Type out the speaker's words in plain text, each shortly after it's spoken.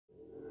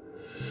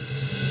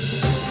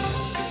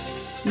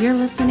You're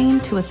listening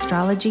to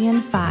Astrology in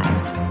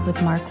 5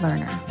 with Mark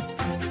Lerner.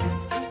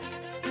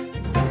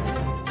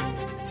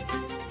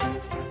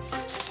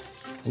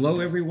 Hello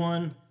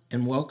everyone,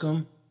 and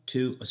welcome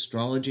to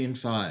Astrology in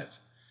 5.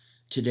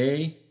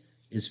 Today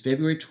is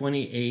February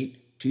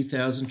 28,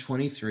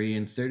 2023,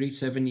 and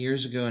 37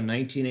 years ago in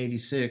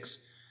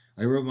 1986,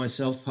 I wrote my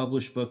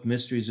self-published book,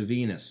 Mysteries of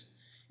Venus.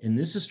 In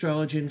this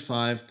Astrology in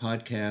 5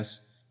 podcast,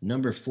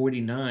 number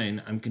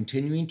 49, I'm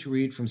continuing to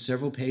read from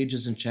several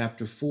pages in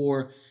Chapter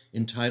 4,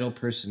 entitled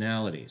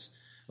Personalities.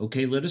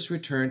 Okay, let us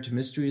return to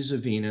Mysteries of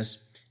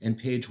Venus and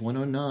page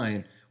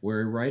 109, where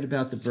I write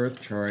about the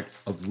birth chart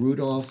of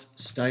Rudolf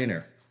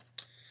Steiner.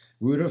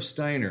 Rudolf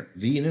Steiner,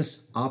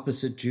 Venus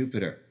opposite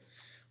Jupiter.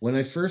 When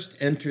I first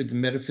entered the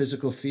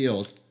metaphysical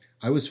field,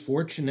 I was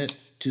fortunate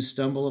to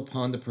stumble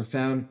upon the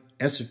profound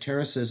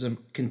esotericism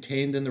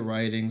contained in the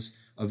writings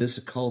of this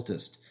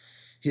occultist.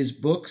 His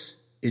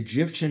books,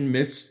 Egyptian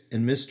Myths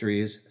and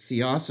Mysteries,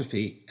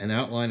 Theosophy, An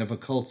Outline of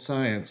Occult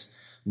Science,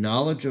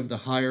 Knowledge of the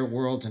Higher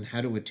World and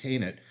How to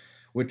Attain It,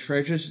 were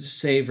treasures to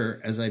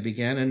savor as I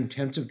began an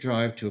intensive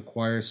drive to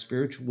acquire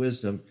spiritual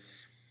wisdom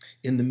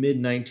in the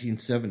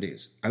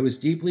mid-1970s. I was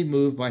deeply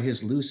moved by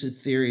his lucid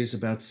theories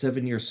about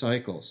 7-year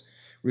cycles,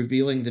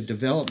 revealing the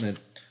development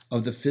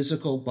of the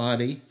physical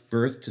body,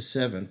 birth to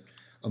 7,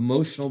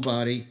 emotional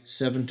body,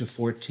 7 to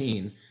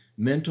 14,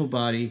 mental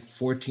body,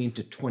 14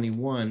 to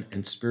 21,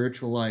 and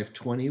spiritual life,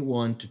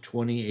 21 to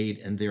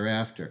 28 and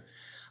thereafter.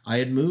 I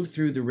had moved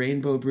through the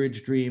Rainbow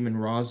Bridge Dream and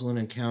Rosalind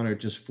Encounter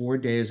just 4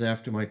 days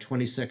after my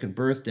 22nd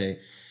birthday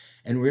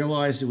and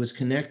realized it was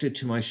connected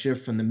to my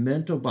shift from the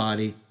mental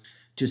body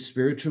to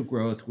spiritual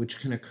growth, which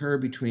can occur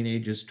between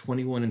ages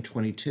 21 and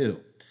 22.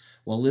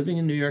 While living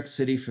in New York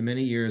City for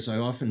many years, I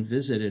often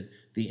visited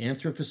the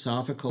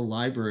Anthroposophical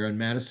Library on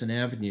Madison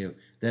Avenue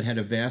that had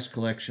a vast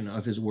collection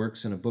of his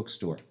works in a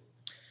bookstore.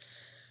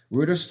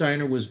 Rudolf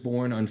Steiner was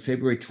born on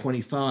February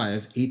 25,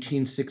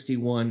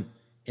 1861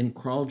 in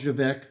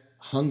Kraljevic,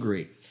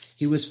 Hungary.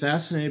 He was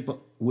fascinated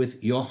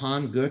with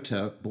Johann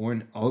Goethe,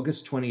 born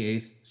August 28,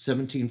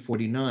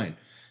 1749,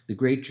 the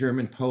great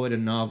German poet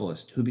and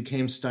novelist, who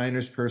became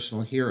Steiner's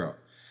personal hero.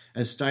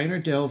 As Steiner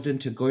delved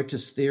into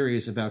Goethe's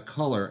theories about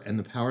color and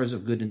the powers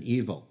of good and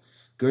evil,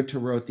 Goethe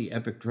wrote the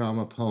epic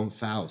drama poem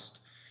Faust.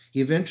 He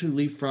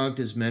eventually leapfrogged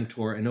his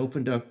mentor and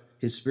opened up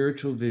his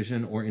spiritual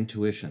vision or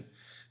intuition.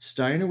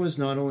 Steiner was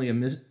not only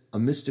a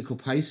mystical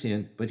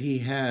Piscean, but he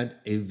had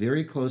a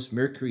very close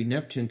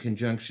Mercury-Neptune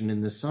conjunction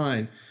in the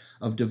sign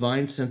of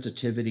divine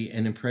sensitivity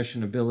and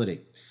impressionability.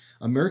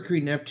 A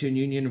Mercury-Neptune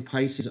union in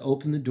Pisces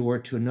opened the door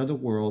to another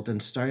world,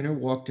 and Steiner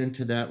walked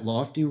into that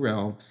lofty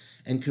realm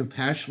and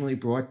compassionately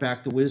brought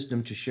back the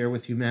wisdom to share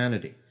with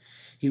humanity.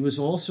 He was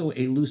also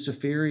a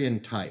Luciferian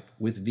type,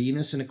 with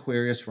Venus in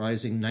Aquarius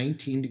rising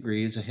 19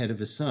 degrees ahead of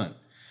his sun.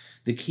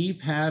 The key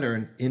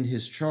pattern in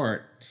his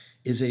chart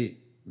is a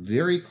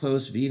very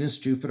close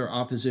Venus-Jupiter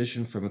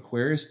opposition from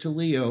Aquarius to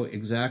Leo,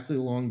 exactly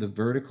along the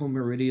vertical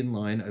meridian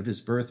line of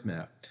his birth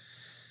map.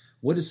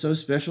 What is so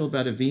special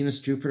about a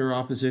Venus-Jupiter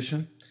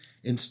opposition?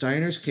 In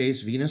Steiner's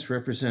case, Venus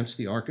represents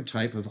the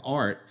archetype of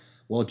art,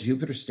 while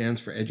Jupiter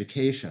stands for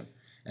education.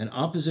 And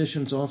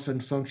oppositions often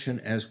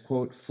function as,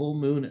 quote, full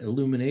moon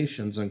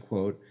illuminations,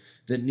 unquote,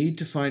 that need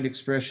to find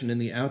expression in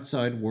the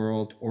outside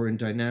world or in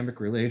dynamic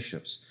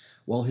relationships.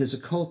 While his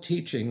occult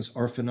teachings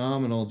are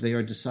phenomenal, they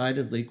are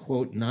decidedly,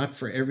 quote, not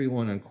for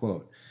everyone,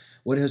 unquote.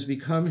 What has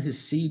become his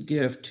seed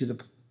gift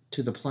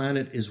to the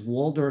planet is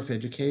Waldorf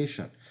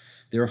education.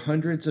 There are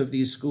hundreds of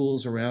these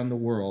schools around the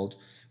world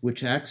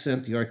which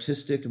accent the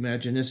artistic,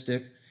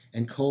 imaginistic,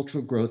 and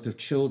cultural growth of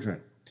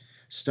children.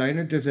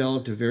 Steiner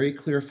developed a very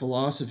clear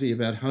philosophy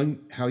about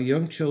how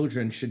young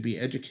children should be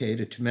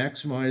educated to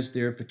maximize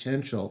their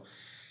potential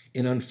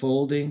in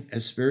unfolding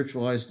as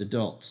spiritualized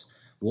adults.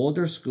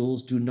 Waldorf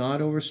schools do not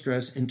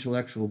overstress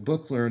intellectual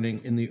book learning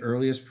in the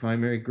earliest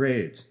primary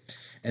grades,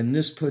 and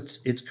this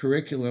puts its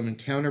curriculum in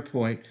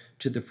counterpoint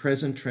to the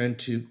present trend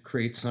to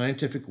create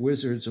scientific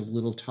wizards of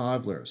little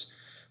toddlers.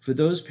 For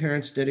those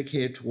parents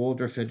dedicated to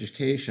Waldorf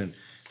education,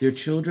 their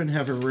children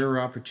have a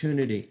rare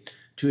opportunity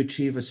to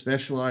achieve a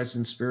specialized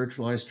and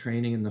spiritualized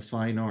training in the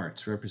fine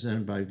arts,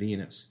 represented by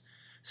Venus.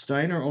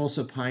 Steiner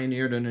also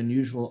pioneered an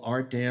unusual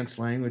art, dance,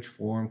 language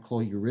form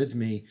called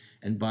eurythmy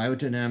and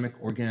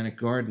biodynamic organic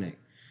gardening.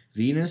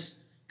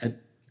 Venus,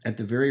 at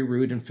the very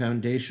root and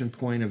foundation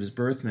point of his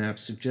birth map,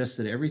 suggests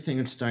that everything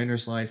in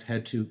Steiner's life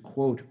had to,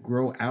 quote,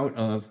 grow out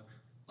of,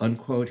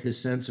 unquote, his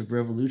sense of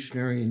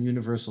revolutionary and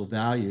universal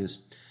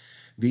values,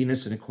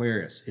 Venus and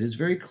Aquarius. It is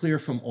very clear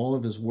from all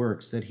of his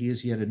works that he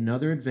is yet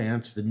another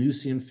advanced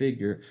Venusian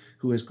figure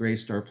who has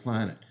graced our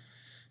planet.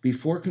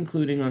 Before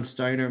concluding on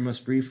Steiner, I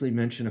must briefly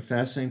mention a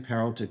fascinating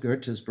parallel to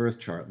Goethe's birth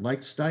chart.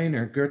 Like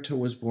Steiner, Goethe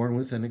was born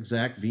with an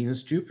exact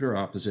Venus-Jupiter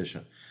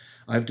opposition.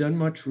 I've done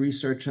much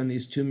research on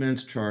these two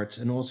men's charts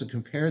and also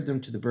compared them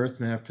to the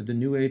birth map for the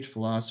New Age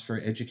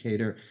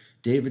philosopher-educator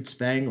David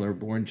Spangler,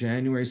 born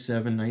January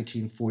 7,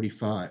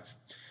 1945.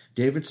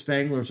 David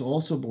Spangler is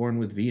also born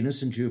with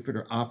Venus and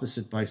Jupiter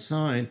opposite by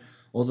sign,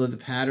 although the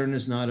pattern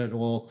is not at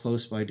all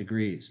close by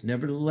degrees.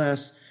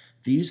 Nevertheless,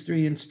 these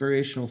three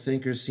inspirational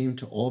thinkers seem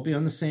to all be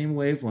on the same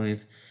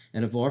wavelength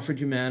and have offered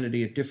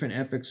humanity at different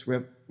epochs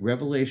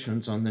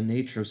revelations on the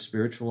nature of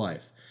spiritual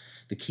life.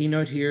 The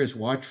keynote here is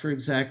watch for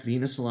exact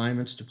Venus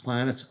alignments to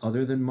planets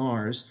other than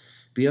Mars.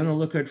 Be on the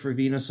lookout for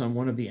Venus on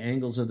one of the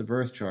angles of the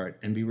birth chart,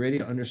 and be ready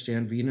to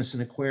understand Venus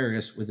in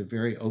Aquarius with a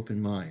very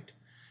open mind.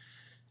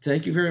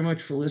 Thank you very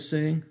much for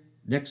listening.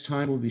 Next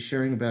time we'll be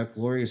sharing about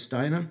Gloria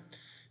Steiner,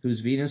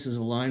 whose Venus is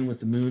aligned with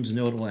the moon's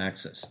nodal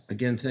axis.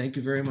 Again, thank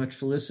you very much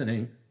for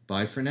listening.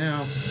 Bye for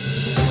now.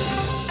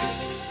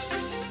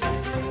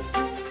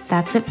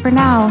 That's it for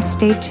now.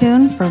 Stay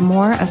tuned for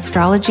more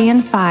Astrology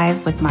in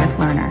 5 with Mark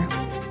Lerner.